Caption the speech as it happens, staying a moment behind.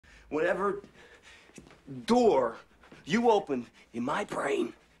whatever door you open in my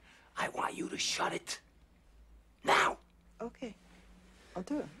brain, I want you to shut it. Now. Okay. I'll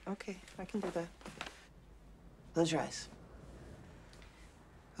do it. Okay, I can do that. Close your eyes.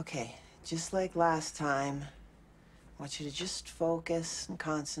 Okay, just like last time, I want you to just focus and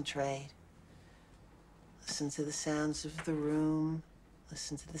concentrate. Listen to the sounds of the room.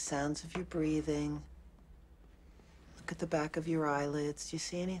 Listen to the sounds of your breathing. Look at the back of your eyelids. Do you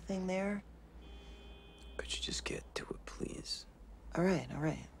see anything there? Could you just get to it, please? All right, all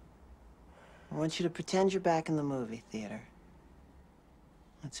right. I want you to pretend you're back in the movie theater.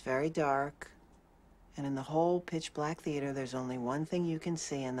 It's very dark, and in the whole pitch-black theater, there's only one thing you can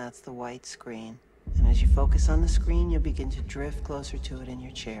see, and that's the white screen. And as you focus on the screen, you'll begin to drift closer to it in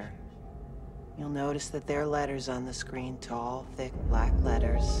your chair. You'll notice that there are letters on the screen, tall, thick, black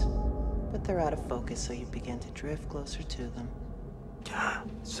letters. But they're out of focus, so you begin to drift closer to them.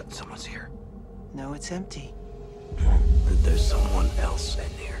 Someone's here. No, it's empty. There's someone else in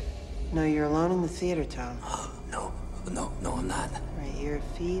here. No, you're alone in the theater, Tom. No, I'm not. Right, your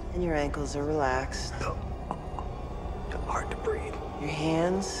feet and your ankles are relaxed. Hard to breathe. Your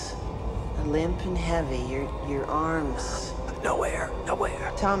hands are limp and heavy. Your arms. No air.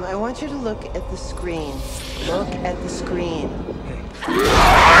 Tom, I want you to look at the screen. Look at the screen.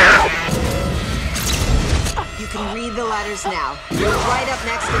 You can read the letters now. You're right up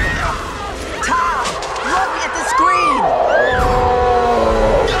next to them. Tom, look at the screen!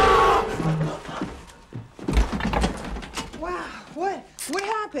 Wow, what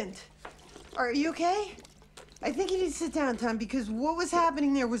happened? Are you okay? I think you need to sit down, Tom, because what was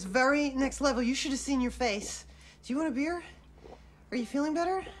happening there was very next level. You should have seen your face. Do you want a beer? Are you feeling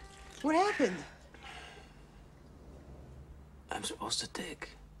better? What happened? I'm supposed to dig.